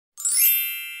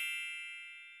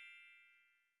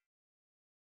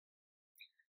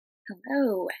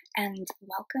Hello, and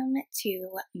welcome to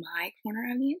my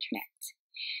corner of the internet.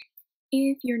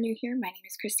 If you're new here, my name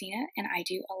is Christina, and I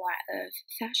do a lot of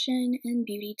fashion and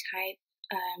beauty type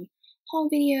haul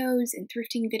videos and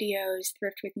thrifting videos,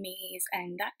 thrift with me's,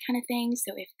 and that kind of thing.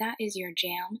 So if that is your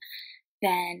jam,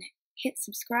 then hit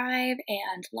subscribe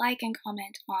and like and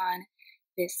comment on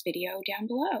this video down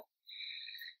below.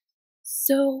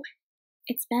 So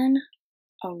it's been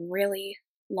a really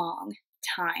long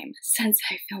time since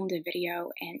I filmed a video,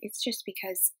 and it's just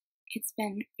because it's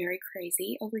been very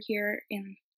crazy over here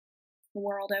in the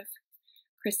world of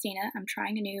Christina. I'm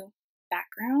trying a new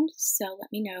background, so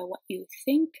let me know what you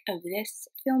think of this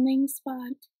filming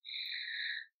spot.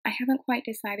 I haven't quite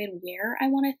decided where I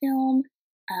want to film,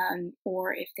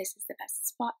 or if this is the best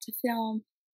spot to film,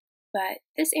 but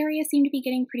this area seemed to be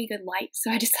getting pretty good light, so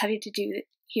I decided to do it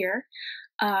here.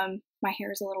 My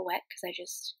hair is a little wet because I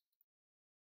just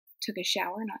took a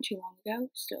shower not too long ago,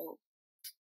 so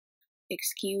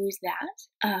excuse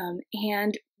that.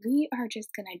 And we are just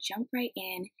gonna jump right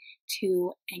in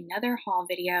to another haul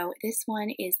video. This one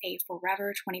is a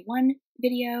Forever 21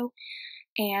 video,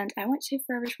 and I went to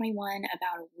Forever 21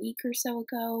 about a week or so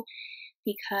ago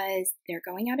because they're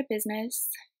going out of business,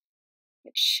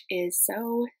 which is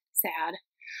so sad.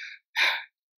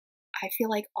 I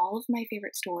feel like all of my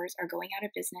favorite stores are going out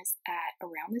of business at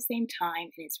around the same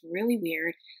time, and it's really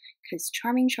weird because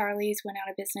Charming Charlie's went out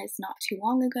of business not too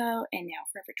long ago, and now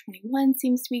Forever 21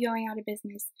 seems to be going out of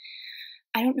business.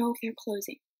 I don't know if they're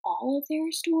closing all of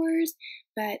their stores,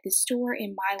 but the store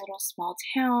in my little small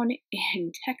town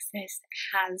in Texas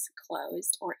has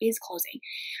closed or is closing.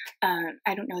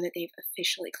 I don't know that they've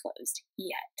officially closed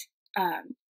yet.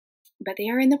 But they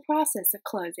are in the process of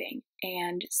closing.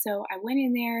 And so I went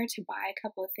in there to buy a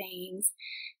couple of things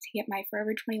to get my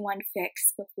Forever 21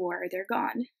 fix before they're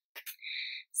gone.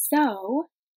 So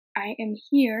I am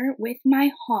here with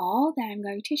my haul that I'm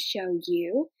going to show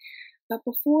you. But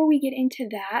before we get into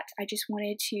that, I just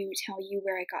wanted to tell you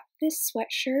where I got this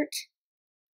sweatshirt.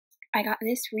 I got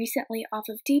this recently off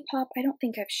of Depop. I don't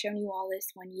think I've shown you all this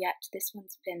one yet. This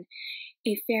one's been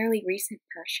a fairly recent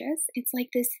purchase. It's like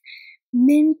this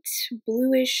mint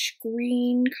bluish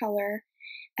green color,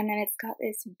 and then it's got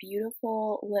this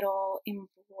beautiful little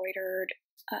embroidered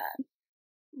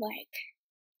like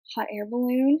hot air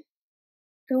balloon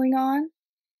going on,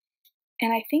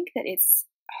 and I think that it's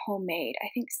homemade. I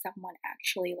think someone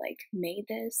actually like made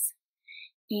this,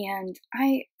 and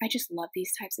I just love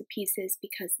these types of pieces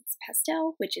because it's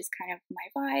pastel, which is kind of my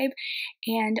vibe,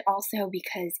 and also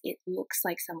because it looks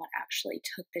like someone actually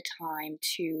took the time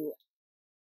to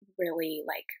really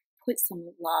like put some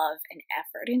love and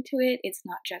effort into it. It's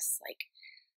not just like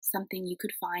something you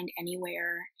could find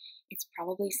anywhere. It's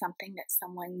probably something that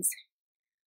someone's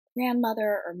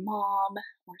grandmother or mom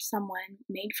or someone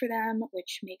made for them,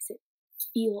 which makes it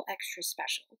feel extra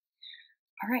special.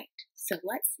 All right, so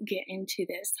let's get into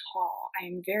this haul. I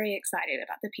am very excited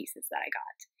about the pieces that I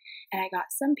got. And I got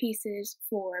some pieces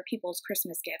for people's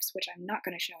Christmas gifts, which I'm not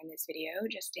going to show in this video,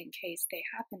 just in case they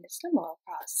happen to stumble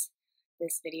across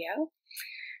this video.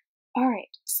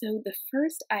 Alright, so the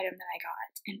first item that I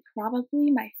got, and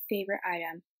probably my favorite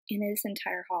item in this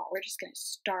entire haul, we're just going to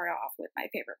start off with my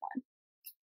favorite one,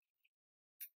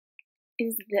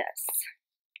 is this.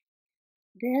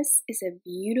 This is a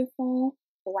beautiful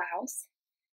blouse,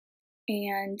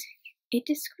 and it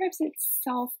describes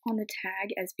itself on the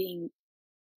tag as being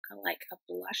like a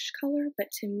blush color, but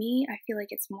to me, I feel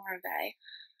like it's more of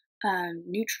a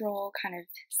neutral kind of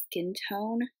skin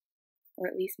tone, or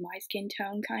at least my skin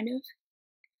tone kind of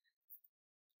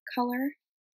color.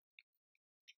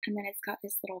 And then it's got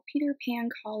this little Peter Pan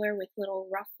collar with little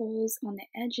ruffles on the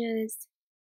edges.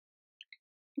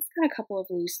 It's got a couple of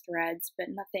loose threads, but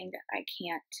nothing that I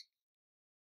can't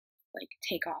like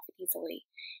take off easily.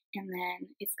 And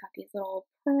then it's got these little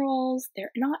pearls.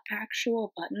 They're not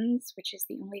actual buttons, which is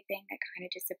the only thing that kind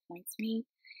of disappoints me,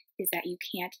 is that you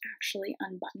can't actually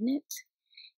unbutton it.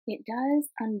 It does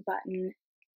unbutton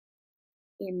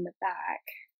in the back.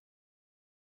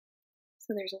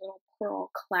 So there's a little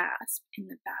pearl clasp in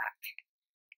the back,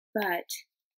 but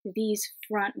these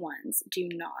front ones do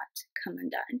not come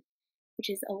undone, which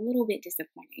is a little bit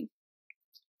disappointing.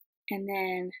 And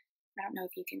then, I don't know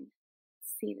if you can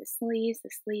see the sleeves. The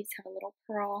sleeves have a little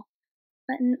pearl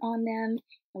button on them,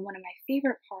 and one of my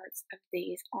favorite parts of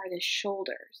these are the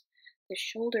shoulders. The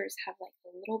shoulders have like a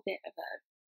little bit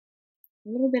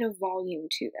of volume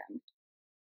to them,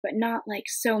 but not like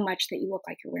so much that you look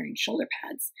like you're wearing shoulder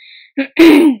pads.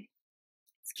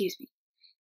 Excuse me.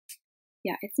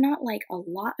 Yeah, it's not like a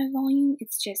lot of volume,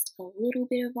 it's just a little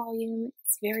bit of volume.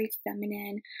 It's very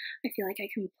feminine. I feel like I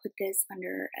can put this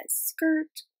under a skirt,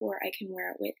 or I can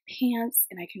wear it with pants,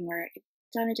 and I can wear it a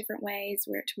ton of different ways,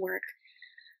 wear it to work.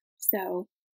 So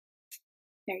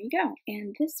there you go.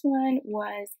 And this one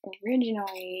was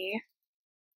originally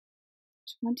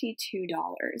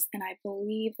 $22, and I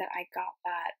believe that I got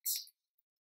that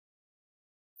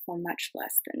for much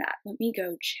less than that. Let me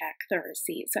go check the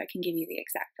receipt so I can give you the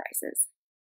exact prices.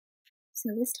 So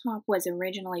this top was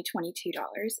originally $22,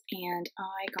 and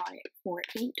I got it for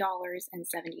 $8.72.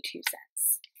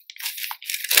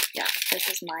 Yeah, this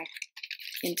is my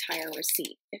entire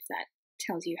receipt, if that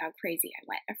tells you how crazy I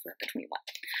went at Forever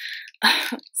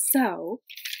 21. So,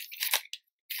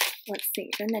 let's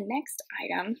see. Then the next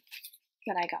item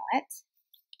that I got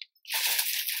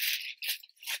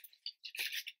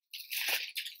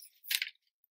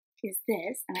is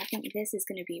this, and I think this is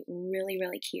going to be really,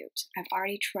 really cute. I've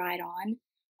already tried on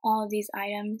all of these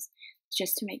items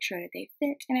just to make sure that they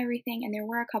fit and everything, and there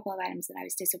were a couple of items that I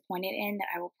was disappointed in that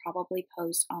I will probably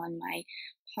post on my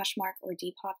Poshmark or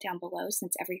Depop down below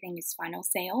since everything is final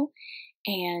sale,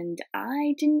 and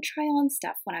I didn't try on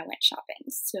stuff when I went shopping,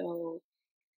 so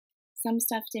some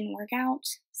stuff didn't work out,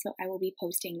 so I will be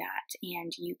posting that,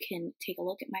 and you can take a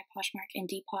look at my Poshmark and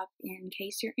Depop in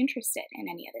case you're interested in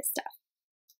any of this stuff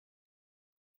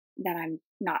that I'm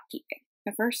not keeping.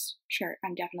 The first shirt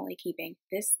I'm definitely keeping.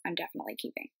 This I'm definitely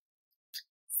keeping.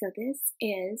 So this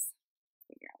is,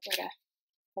 figure out where to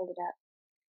hold it up.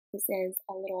 This is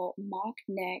a little mock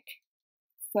neck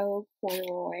faux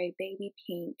corduroy baby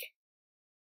pink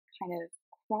kind of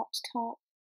cropped top.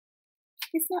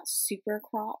 It's not super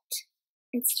cropped.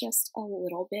 It's just a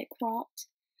little bit cropped,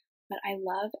 but I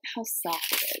love how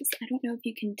soft it is. I don't know if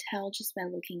you can tell just by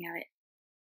looking at it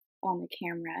on the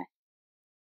camera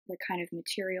the kind of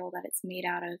material that it's made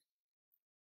out of,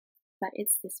 but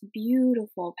it's this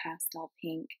beautiful pastel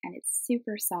pink, and it's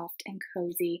super soft and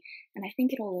cozy, and I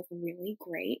think it'll look really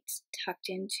great tucked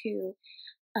into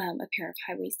a pair of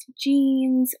high-waisted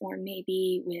jeans, or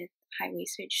maybe with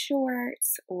high-waisted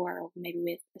shorts, or maybe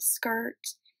with a skirt.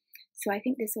 So I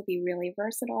think this will be really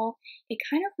versatile. It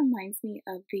kind of reminds me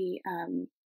of the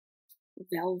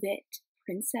velvet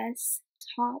princess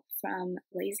top from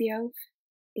Lazy Oaf,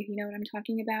 if you know what I'm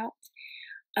talking about.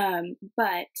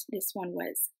 But this one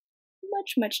was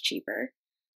much, much cheaper.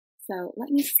 So let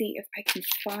me see if I can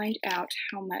find out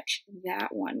how much that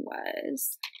one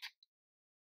was.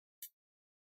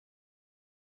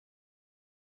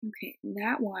 Okay,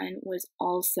 that one was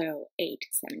also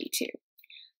 $8.72.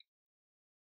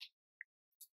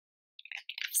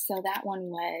 So that one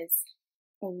was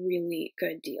a really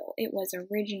good deal. It was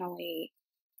originally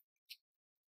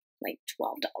like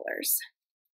 $12. So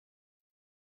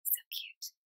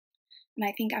cute. And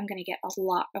I think I'm going to get a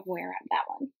lot of wear out of that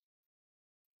one.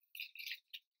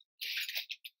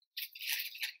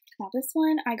 Now this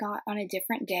one I got on a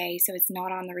different day, so it's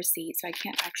not on the receipt, so I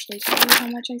can't actually tell you how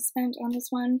much I spent on this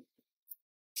one.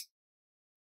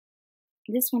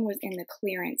 This one was in the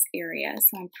clearance area,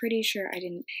 so I'm pretty sure I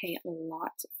didn't pay a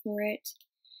lot for it.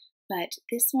 But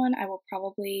this one I will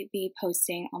probably be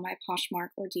posting on my Poshmark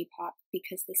or Depop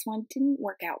because this one didn't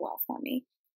work out well for me.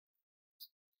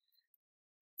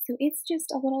 So it's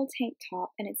just a little tank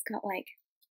top, and it's got like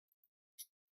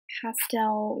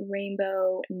pastel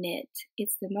rainbow knit.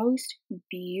 It's the most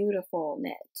beautiful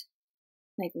knit,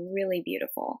 like really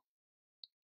beautiful.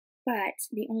 But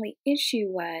the only issue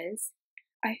was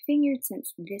I figured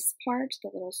since this part,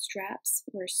 the little straps,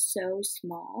 were so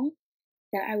small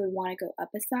that I would want to go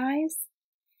up a size.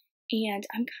 And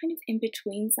I'm kind of in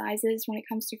between sizes when it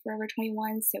comes to Forever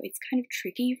 21, so it's kind of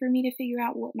tricky for me to figure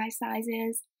out what my size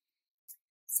is.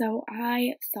 So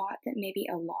I thought that maybe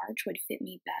a large would fit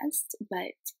me best,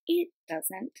 but it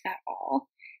doesn't at all.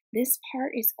 This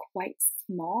part is quite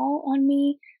small on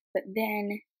me, but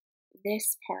then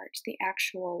this part, the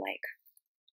actual like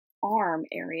arm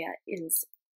area, is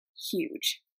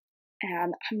huge.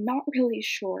 And I'm not really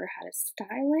sure how to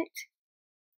style it,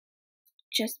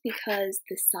 just because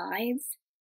the sides,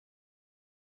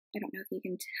 I don't know if you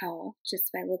can tell just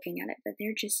by looking at it, but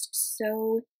they're just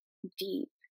so deep.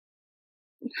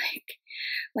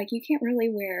 Like you can't really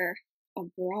wear a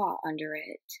bra under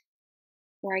it.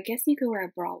 Or I guess you could wear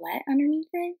a bralette underneath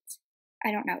it.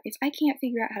 I don't know. If I can't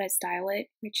figure out how to style it,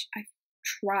 which I've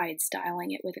tried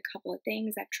styling it with a couple of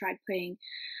things. I've tried putting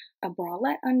a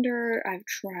bralette under, I've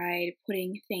tried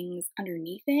putting things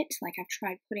underneath it. Like I've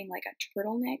tried putting like a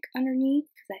turtleneck underneath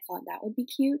because I thought that would be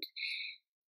cute.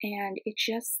 And it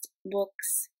just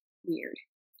looks weird.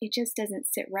 It just doesn't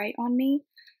sit right on me.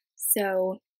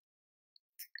 So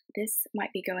this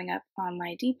might be going up on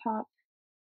my Depop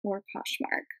or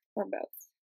Poshmark or both.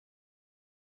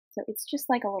 So it's just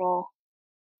like a little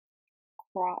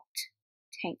cropped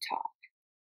tank top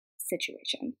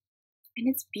situation. And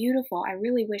it's beautiful. I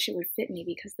really wish it would fit me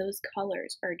because those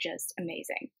colors are just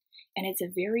amazing. And it's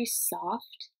a very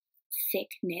soft, thick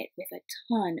knit with a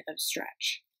ton of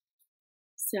stretch.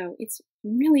 So it's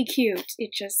really cute.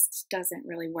 It just doesn't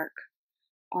really work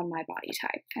on my body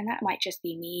type. And that might just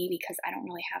be me because I don't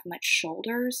really have much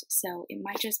shoulders. So it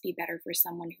might just be better for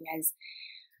someone who has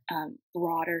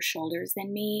broader shoulders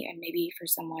than me, and maybe for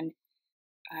someone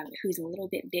who's a little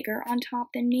bit bigger on top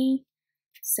than me.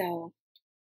 So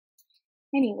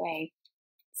anyway,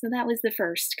 so that was the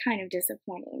first kind of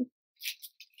disappointing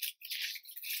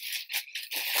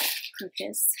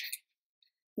purchase.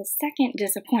 The second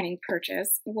disappointing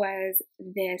purchase was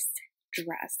this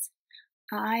dress.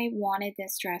 I wanted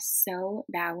this dress so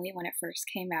badly when it first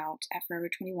came out at Forever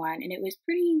 21, and it was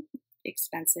pretty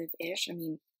expensive-ish. I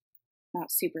mean,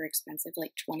 not super expensive,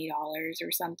 like $20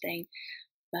 or something,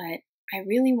 but I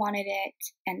really wanted it,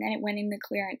 and then it went in the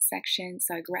clearance section,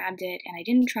 so I grabbed it, and I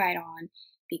didn't try it on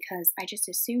because I just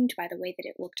assumed by the way that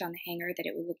it looked on the hanger that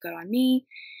it would look good on me,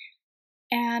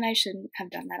 and I shouldn't have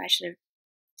done that. I should have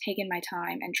taken my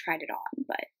time and tried it on.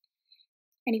 But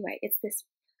anyway, it's this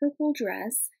purple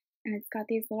dress, and it's got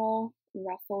these little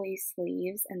ruffly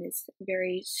sleeves and this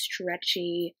very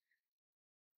stretchy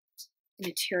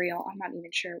material. I'm not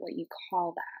even sure what you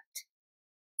call that.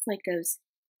 It's like those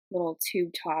little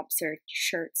tube tops or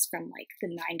shirts from like the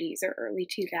 90s or early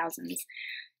 2000s.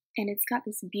 And it's got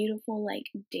this beautiful like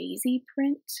daisy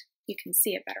print. You can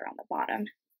see it better on the bottom.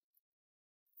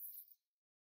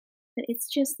 But it's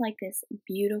just like this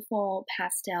beautiful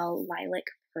pastel lilac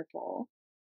purple.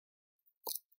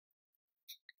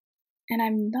 And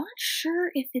I'm not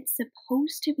sure if it's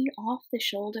supposed to be off the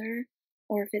shoulder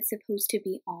or if it's supposed to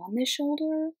be on the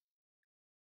shoulder.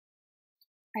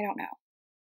 I don't know.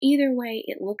 Either way,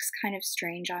 it looks kind of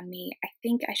strange on me. I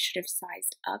think I should have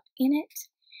sized up in it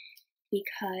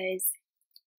because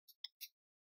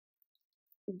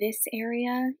this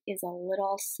area is a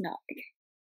little snug.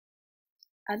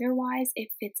 Otherwise, it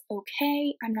fits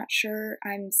okay. I'm not sure.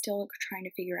 I'm still trying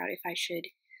to figure out if I should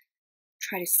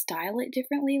try to style it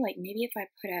differently. Like maybe if I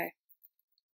put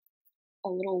a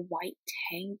little white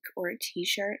tank or a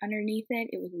t-shirt underneath it,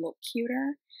 it would look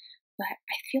cuter. But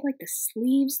I feel like the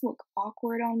sleeves look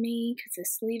awkward on me because the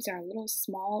sleeves are a little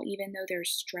small, even though they're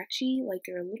stretchy. Like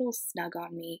they're a little snug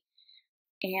on me.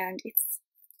 And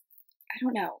I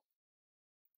don't know.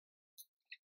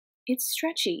 It's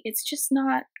stretchy. It's just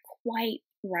not quite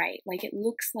right. Like it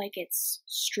looks like it's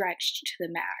stretched to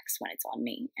the max when it's on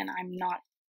me, and I'm not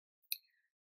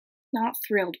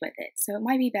thrilled with it. So it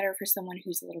might be better for someone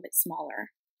who's a little bit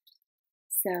smaller.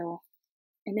 So,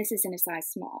 and this is in a size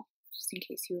small, just in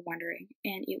case you were wondering.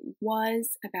 And it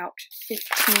was about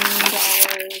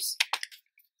 $15.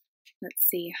 Let's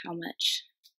see how much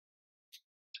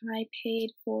I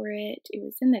paid for it. It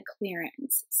was in the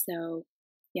clearance. So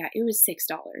yeah, it was $6.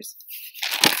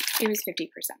 It was 50%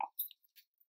 off.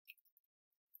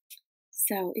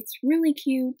 So it's really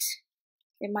cute.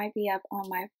 It might be up on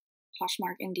my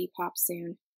Poshmark and Depop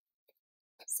soon.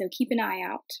 So keep an eye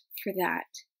out for that.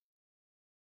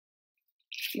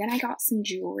 Then I got some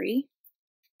jewelry.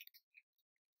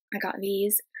 I got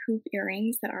these hoop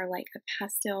earrings that are like a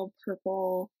pastel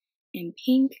purple and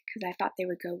pink because I thought they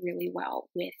would go really well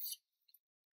with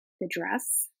the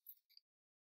dress.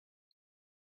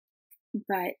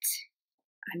 But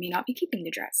I may not be keeping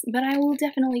the dress, but I will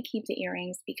definitely keep the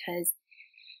earrings because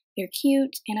they're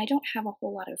cute and I don't have a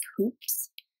whole lot of hoops.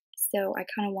 So I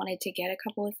kind of wanted to get a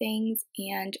couple of things,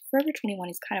 and Forever 21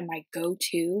 is kind of my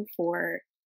go-to for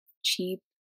cheap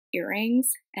earrings,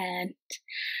 and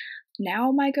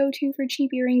now my go-to for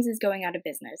cheap earrings is going out of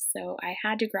business. So I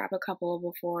had to grab a couple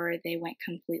before they went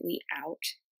completely out.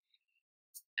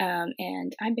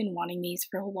 And I've been wanting these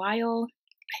for a while.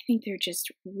 I think they're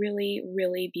just really,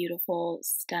 really beautiful,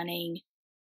 stunning.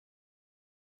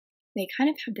 They kind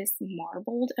of have this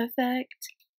marbled effect,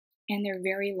 and they're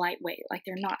very lightweight. Like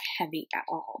they're not heavy at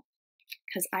all,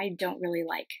 because I don't really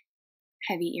like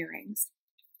heavy earrings.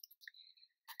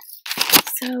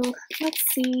 So let's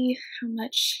see how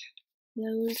much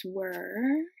those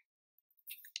were.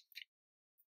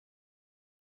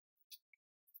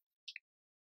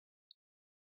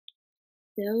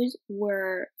 Those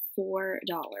were $4.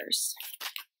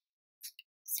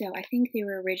 So I think they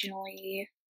were originally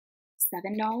 $7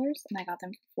 and I got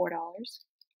them for $4.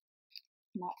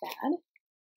 Not bad.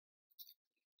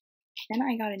 Then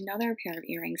I got another pair of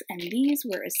earrings, and these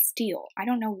were a steal. I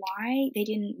don't know why they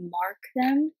didn't mark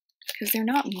them because they're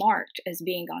not marked as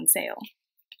being on sale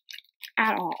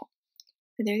at all.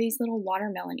 But they're these little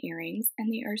watermelon earrings,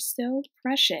 and they are so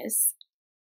precious.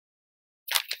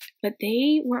 But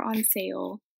they were on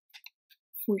sale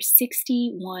for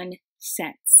 61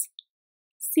 cents.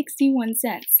 61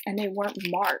 cents, and they weren't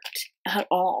marked at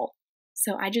all.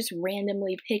 So I just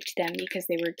randomly picked them because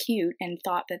they were cute and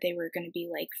thought that they were going to be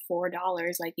like $4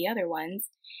 like the other ones,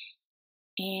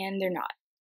 and they're not.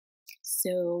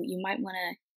 So you might want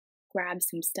to grab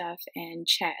some stuff and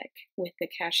check with the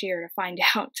cashier to find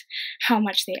out how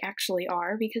much they actually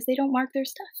are, because they don't mark their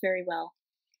stuff very well.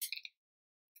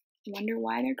 Wonder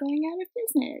why they're going out of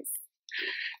business.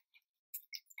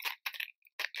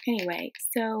 Anyway,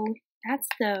 so that's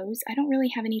those. I don't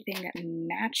really have anything that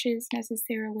matches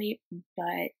necessarily,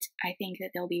 but I think that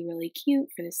they'll be really cute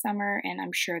for the summer, and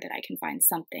I'm sure that I can find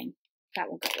something that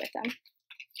will go with them.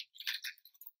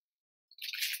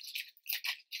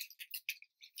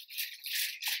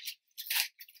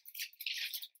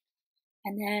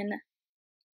 And then,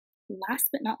 last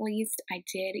but not least, I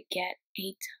did get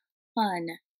a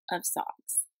ton of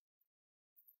socks.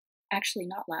 Actually,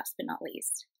 not last but not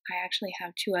least. I actually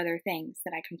have two other things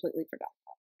that I completely forgot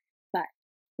about. But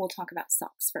we'll talk about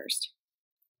socks first,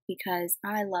 because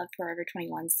I love Forever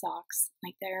 21 socks.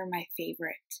 Like, they're my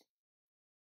favorite.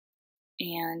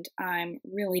 And I'm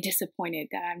really disappointed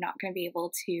that I'm not going to be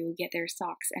able to get their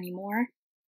socks anymore,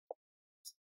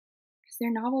 because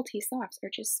their novelty socks are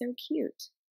just so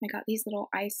cute. I got these little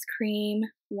ice cream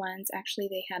ones. Actually,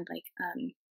 they had like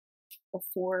a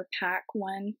 4-pack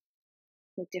one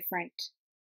with different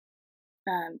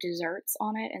desserts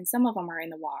on it, and some of them are in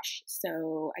the wash,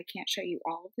 so I can't show you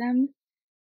all of them.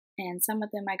 And some of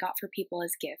them I got for people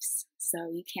as gifts, so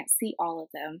you can't see all of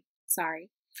them. Sorry.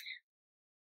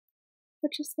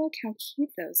 But just look how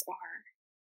cute those are.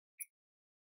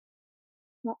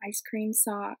 Little ice cream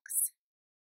socks.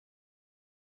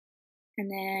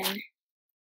 And then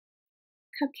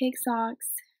cupcake socks.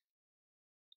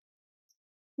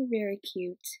 They're very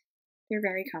cute. They're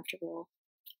very comfortable.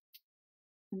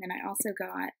 And then I also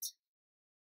got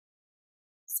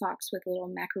socks with little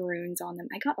macaroons on them.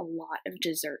 I got a lot of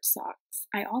dessert socks.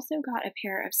 I also got a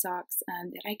pair of socks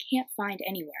that I can't find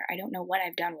anywhere. I don't know what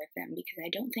I've done with them because I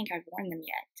don't think I've worn them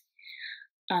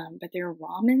yet. But they're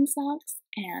ramen socks,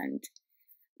 and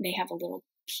they have a little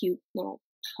cute little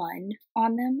pun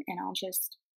on them, and I'll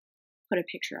just put a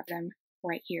picture of them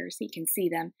right here so you can see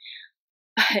them.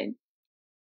 But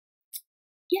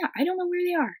yeah, I don't know where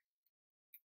they are.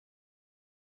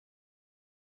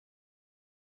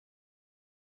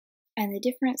 And the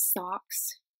different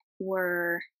socks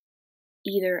were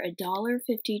either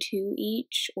 $1.52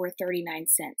 each or 39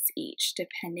 cents each,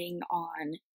 depending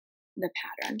on the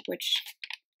pattern, which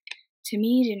to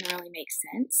me didn't really make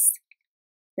sense.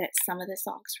 That some of the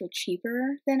socks were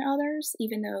cheaper than others,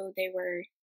 even though they were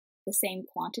the same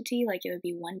quantity. Like, it would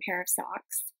be one pair of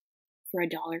socks for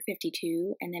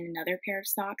 $1.52, and then another pair of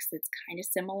socks that's kind of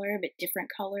similar but different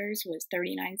colors was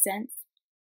 39 cents.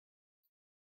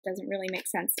 Doesn't really make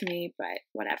sense to me, but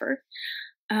whatever.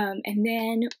 And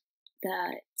then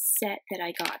the set that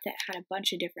I got that had a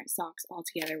bunch of different socks all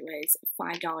together was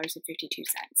 $5.52.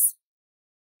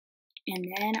 And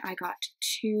then I got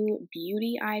 2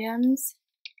 beauty items,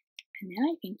 and then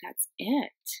I think that's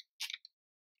it.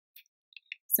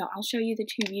 So I'll show you the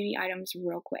 2 beauty items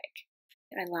real quick.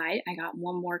 I lied, I got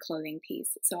one more clothing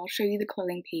piece. So I'll show you the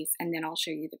clothing piece, and then I'll show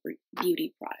you the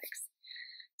beauty products.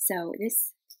 So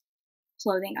this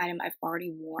clothing item I've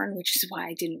already worn, which is why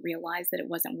I didn't realize that it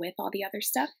wasn't with all the other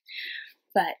stuff.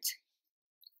 But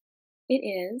it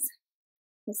is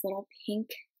this little pink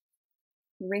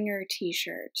ringer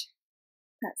t-shirt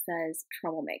that says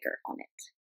Troublemaker on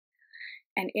it.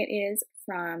 And it is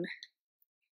from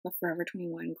the Forever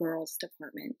 21 girls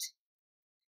department.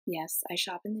 Yes, I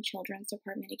shop in the children's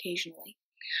department occasionally.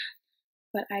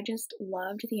 But I just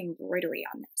loved the embroidery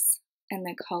on this and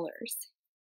the colors.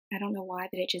 I don't know why,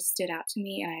 but it just stood out to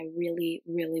me, and I really,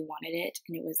 really wanted it.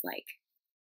 And it was like,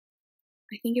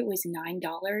 I think it was $9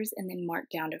 and then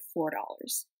marked down to $4.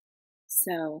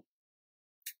 So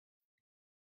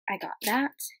I got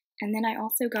that. And then I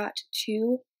also got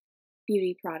 2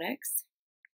 beauty products.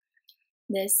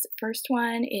 This first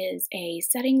one is a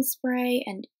setting spray,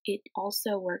 and it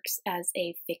also works as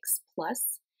a Fix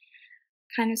Plus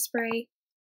kind of spray,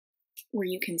 where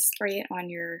you can spray it on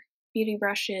your beauty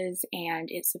brushes and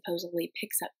it supposedly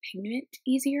picks up pigment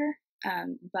easier.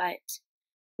 But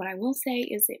what I will say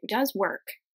is it does work.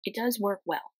 It does work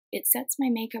well. It sets my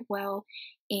makeup well,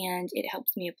 and it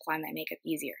helps me apply my makeup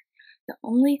easier. The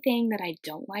only thing that I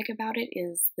don't like about it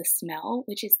is the smell,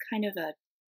 which is kind of a,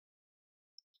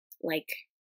 like,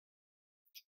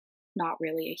 not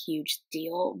really a huge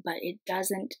deal, but it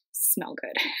doesn't smell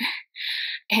good.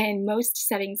 And most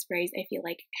setting sprays, I feel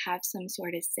like, have some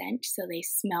sort of scent, so they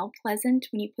smell pleasant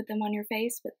when you put them on your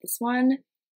face, but this one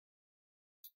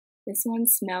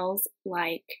smells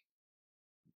like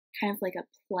kind of like a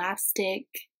plastic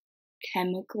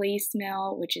chemically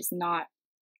smell, which is not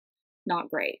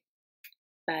great.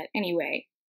 But anyway,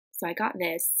 so I got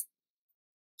this,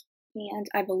 and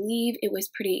I believe it was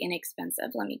pretty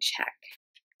inexpensive. Let me check.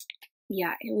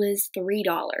 Yeah, it was $3.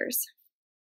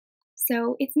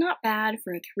 So it's not bad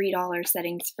for a $3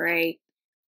 setting spray,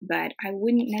 but I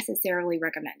wouldn't necessarily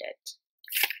recommend it.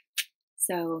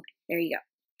 So there you go.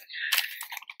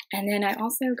 And then I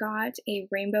also got a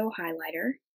rainbow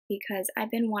highlighter because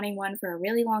I've been wanting one for a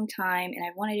really long time and I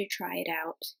wanted to try it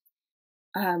out.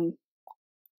 And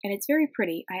it's very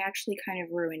pretty. I actually kind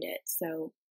of ruined it.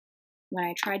 So when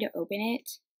I tried to open it,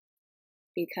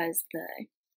 because the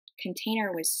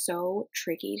container was so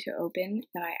tricky to open,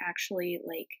 that I actually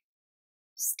like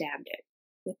stabbed it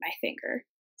with my finger.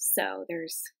 So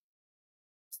there's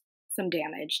some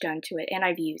damage done to it, and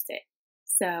I've used it.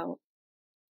 So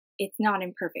it's not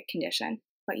in perfect condition,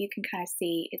 but you can kind of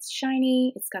see it's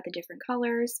shiny, it's got the different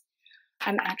colors.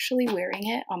 I'm actually wearing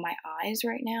it on my eyes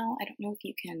right now. I don't know if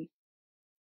you can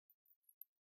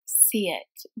see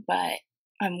it, but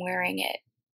I'm wearing it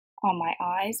on my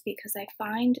eyes because I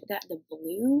find that the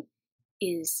blue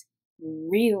is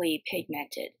really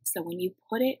pigmented. So when you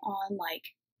put it on like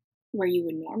where you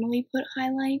would normally put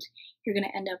highlight, you're going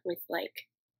to end up with like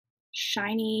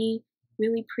shiny,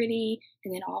 really pretty,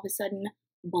 and then all of a sudden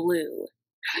blue.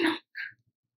 I don't know.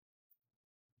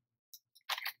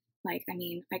 Like, I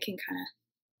mean, I can kind of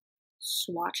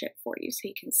swatch it for you so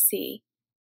you can see,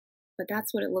 but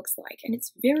that's what it looks like, and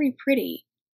it's very pretty.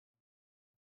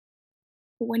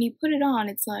 But when you put it on,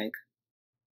 it's like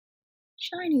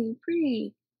shiny,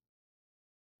 pretty.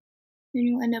 Then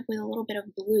you'll end up with a little bit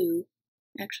of blue.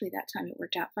 Actually, that time it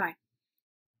worked out fine.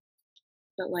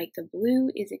 But like the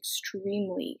blue is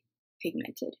extremely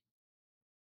pigmented.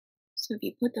 So if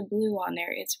you put the blue on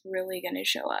there, it's really going to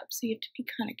show up. So you have to be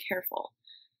kind of careful.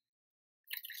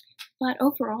 But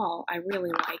overall, I really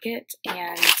like it.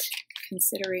 And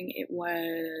considering it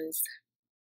was,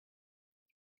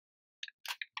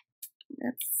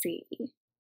 let's see,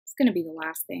 it's going to be the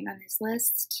last thing on this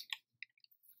list.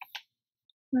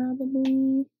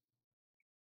 Probably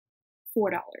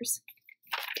 $4.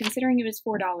 Considering it was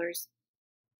 $4,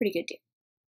 pretty good deal.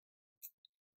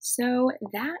 So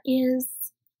that is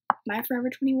my Forever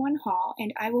 21 haul,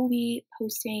 and I will be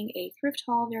posting a thrift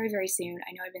haul very, very soon.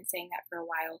 I know I've been saying that for a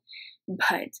while,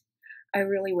 but I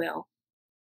really will,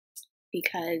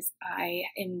 because I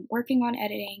am working on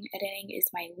editing. Editing is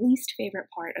my least favorite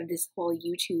part of this whole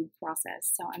YouTube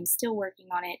process, so I'm still working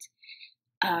on it.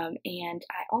 And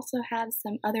I also have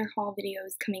some other haul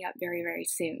videos coming up very, very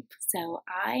soon. So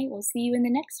I will see you in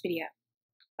the next video.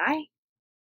 Bye!